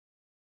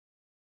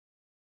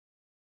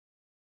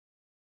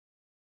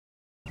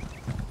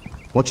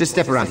Watch your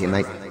step around here,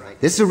 mate.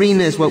 This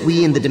arena is what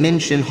we in the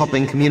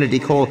dimension-hopping community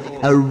call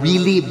a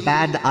really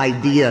bad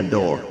idea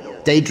door.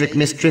 Daedric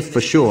misdrift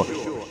for sure.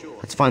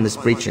 Let's find this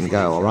breach and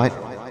go, alright?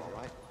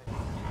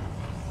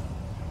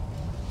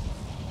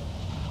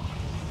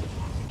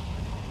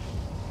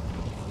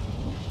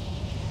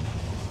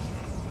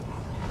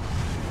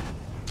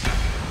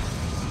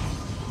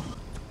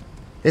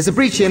 There's a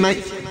breach here,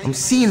 mate. I'm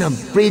seeing a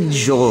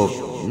bridge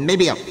or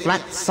maybe a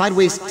flat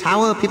sideways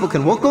tower people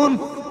can walk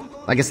on?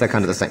 I guess they're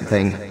kind of the same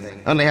thing.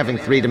 Only having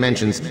 3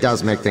 dimensions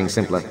does make things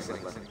simpler.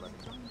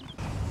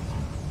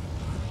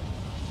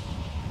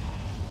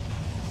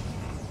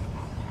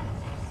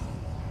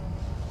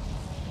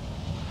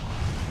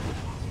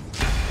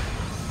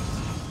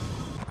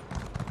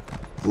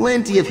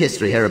 Plenty of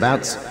history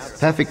hereabouts.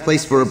 Perfect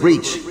place for a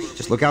breach.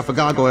 Just look out for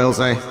gargoyles,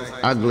 eh?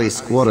 Ugly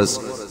squatters.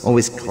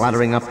 Always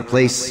clattering up the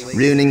place,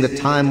 ruining the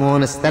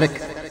time-worn aesthetic.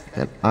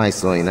 That I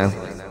saw, you know.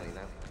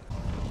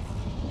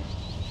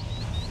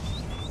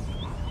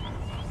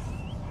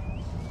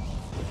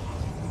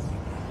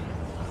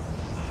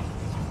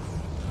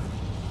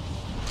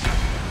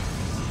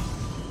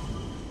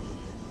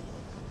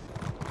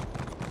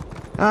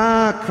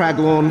 Ah,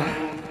 Craglorn.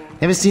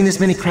 Ever seen this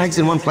many crags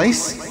in one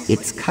place?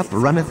 Its cup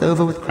runneth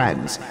over with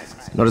crags.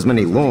 Not as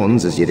many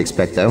lawns as you'd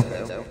expect, though.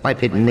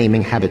 Biped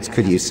naming habits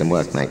could use some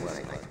work, mate.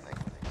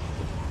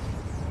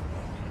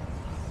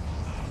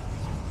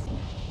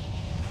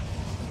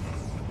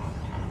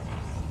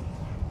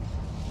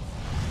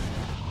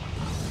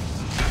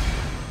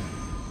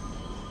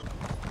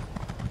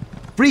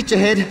 Breach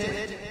ahead.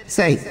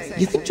 Say,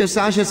 you think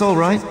Josiah's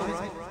alright?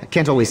 I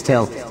can't always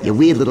tell. Your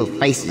weird little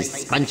faces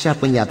scrunch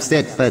up when you're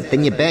upset, but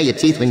then you bare your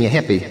teeth when you're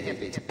happy.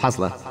 It's a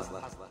puzzler.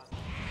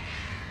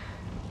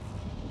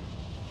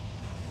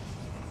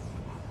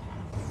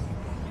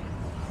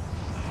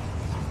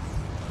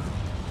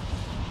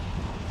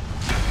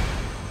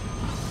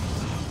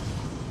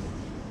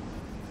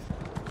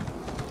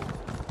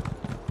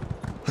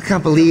 I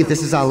can't believe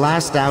this is our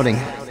last outing.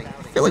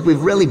 I feel like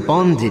we've really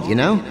bonded, you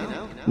know?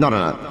 Not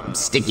on a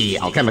sticky,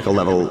 alchemical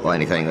level or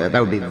anything. That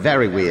would be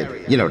very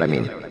weird. You know what I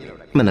mean.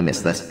 I'm gonna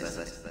miss this.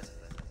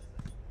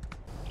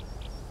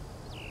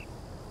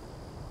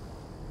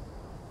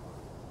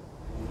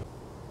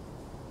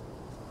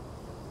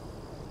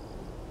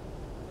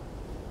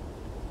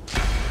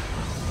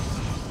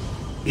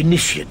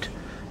 Initiate.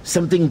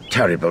 Something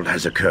terrible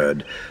has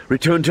occurred.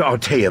 Return to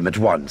Kelham at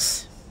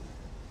once.